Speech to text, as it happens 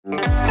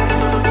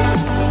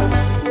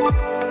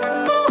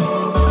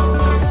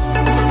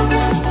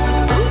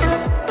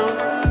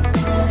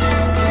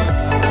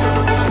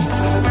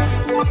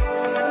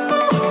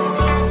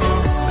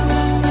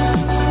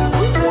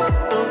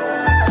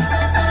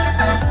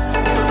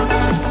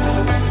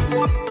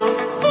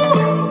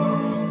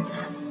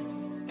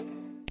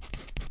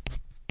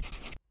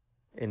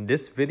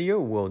This video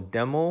will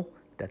demo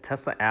the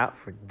Tesla app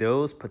for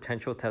those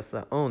potential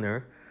Tesla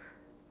owner,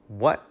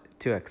 what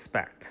to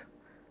expect.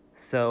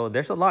 So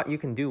there's a lot you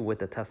can do with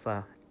the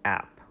Tesla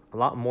app, a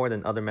lot more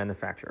than other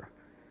manufacturer.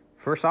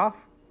 First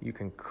off, you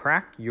can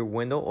crack your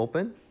window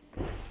open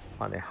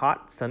on a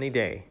hot sunny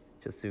day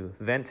just to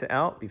vent it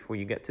out before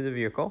you get to the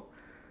vehicle.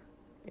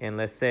 And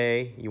let's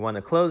say you want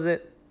to close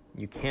it,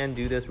 you can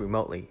do this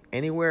remotely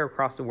anywhere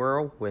across the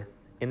world with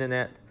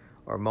internet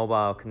or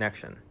mobile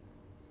connection.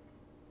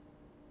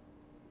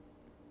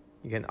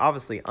 You can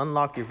obviously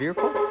unlock your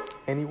vehicle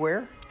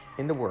anywhere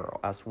in the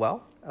world as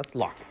well as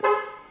lock it.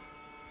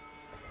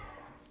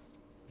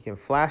 You can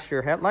flash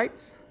your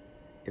headlights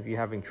if you're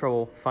having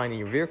trouble finding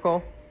your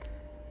vehicle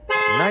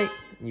at night.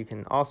 You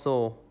can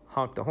also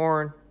honk the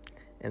horn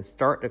and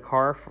start the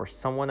car for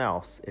someone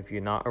else if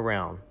you're not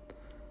around.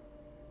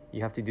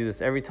 You have to do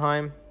this every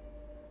time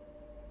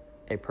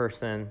a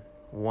person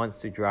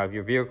wants to drive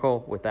your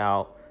vehicle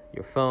without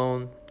your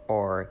phone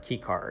or key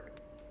card.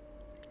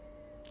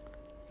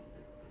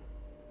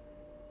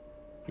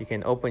 You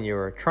can open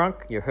your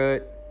trunk, your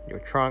hood, your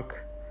trunk,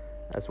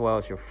 as well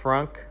as your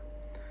front,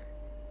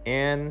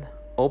 and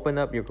open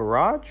up your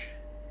garage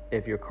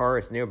if your car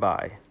is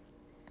nearby.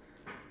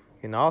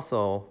 You can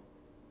also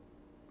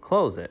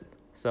close it.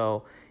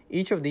 So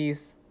each of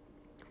these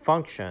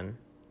function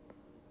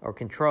or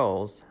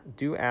controls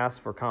do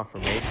ask for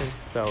confirmation.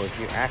 So if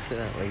you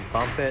accidentally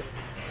bump it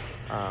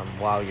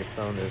while your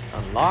phone is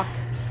unlocked,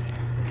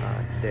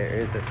 there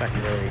is a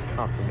secondary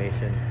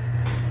confirmation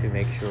to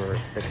make sure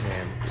the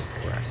commands is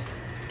correct.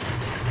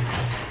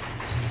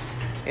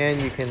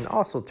 And you can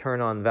also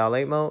turn on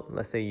valet mode.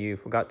 Let's say you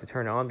forgot to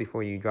turn it on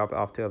before you drop it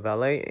off to a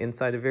valet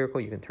inside the vehicle.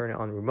 You can turn it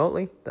on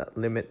remotely. That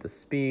limit the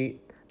speed,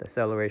 the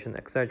acceleration,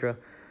 etc.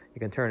 You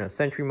can turn on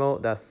Sentry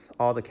mode. That's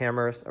all the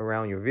cameras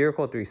around your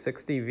vehicle,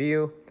 360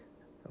 view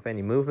of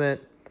any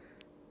movement.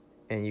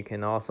 And you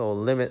can also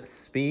limit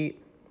speed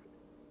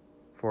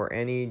for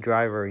any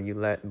driver you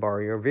let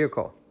borrow your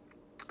vehicle.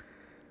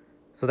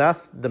 So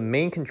that's the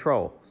main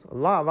control. So a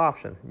lot of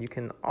options. You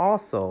can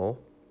also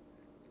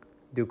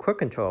do quick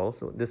controls.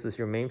 So this is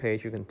your main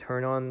page. You can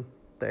turn on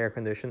the air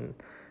condition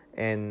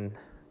and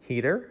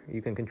heater.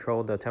 You can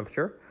control the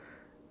temperature.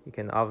 You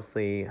can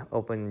obviously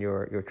open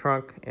your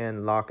trunk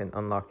and lock and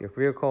unlock your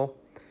vehicle.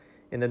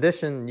 In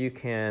addition, you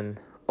can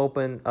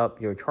open up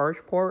your charge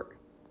port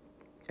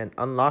and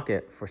unlock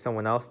it for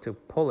someone else to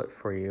pull it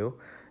for you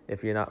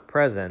if you're not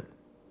present,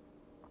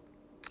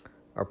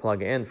 or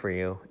plug it in for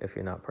you if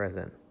you're not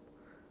present.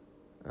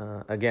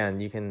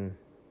 Again, you can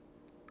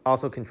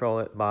also control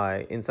it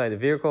by inside the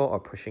vehicle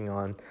or pushing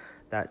on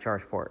that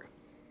charge port.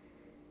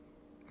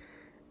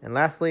 And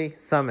lastly,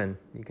 summon.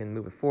 You can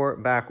move it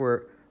forward,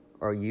 backward,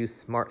 or use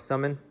smart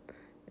summon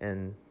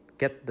and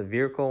get the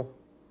vehicle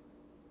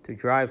to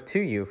drive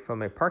to you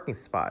from a parking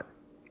spot.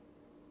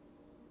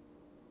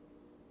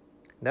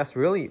 That's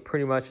really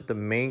pretty much the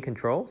main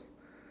controls.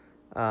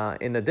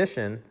 In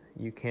addition,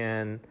 you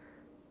can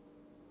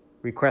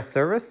request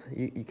service.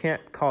 You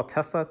can't call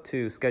Tesla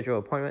to schedule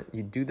an appointment.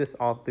 You do this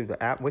all through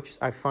the app, which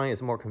I find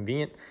is more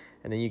convenient.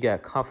 And then you get a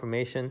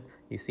confirmation.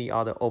 You see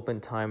all the open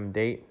time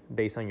date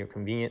based on your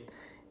convenience.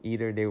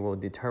 Either they will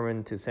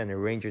determine to send a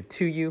ranger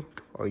to you,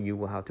 or you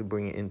will have to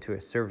bring it into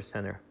a service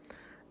center.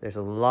 There's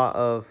a lot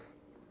of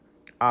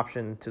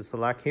option to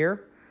select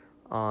here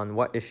on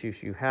what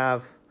issues you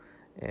have.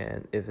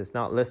 And if it's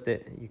not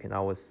listed, you can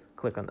always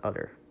click on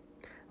other.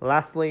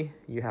 Lastly,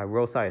 you have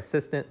roadside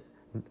assistant.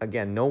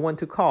 Again, no one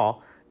to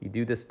call. You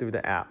do this through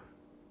the app.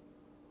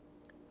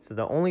 So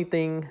the only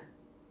thing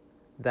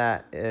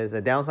that is a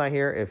downside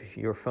here, if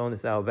your phone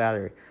is out of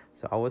battery.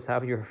 So always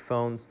have your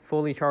phone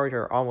fully charged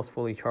or almost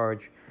fully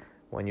charged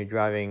when you're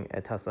driving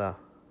a Tesla,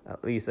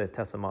 at least a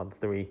Tesla Model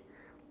 3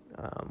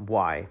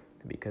 Y,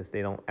 because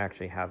they don't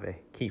actually have a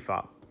key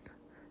fob.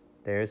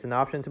 There is an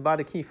option to buy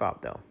the key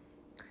fob though.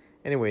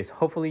 Anyways,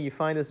 hopefully you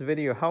find this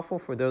video helpful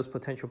for those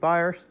potential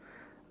buyers.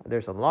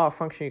 There's a lot of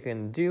function you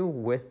can do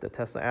with the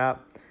Tesla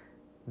app.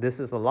 This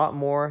is a lot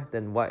more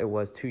than what it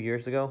was 2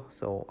 years ago,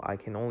 so I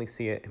can only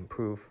see it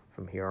improve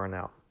from here on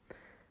out.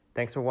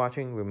 Thanks for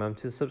watching. Remember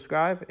to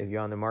subscribe. If you're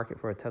on the market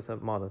for a Tesla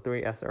Model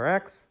 3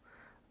 SRX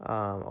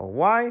or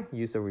Y,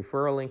 use the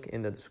referral link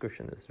in the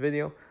description of this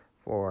video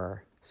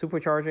for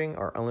supercharging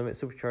or unlimited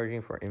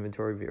supercharging for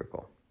inventory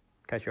vehicle.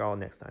 Catch you all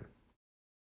next time.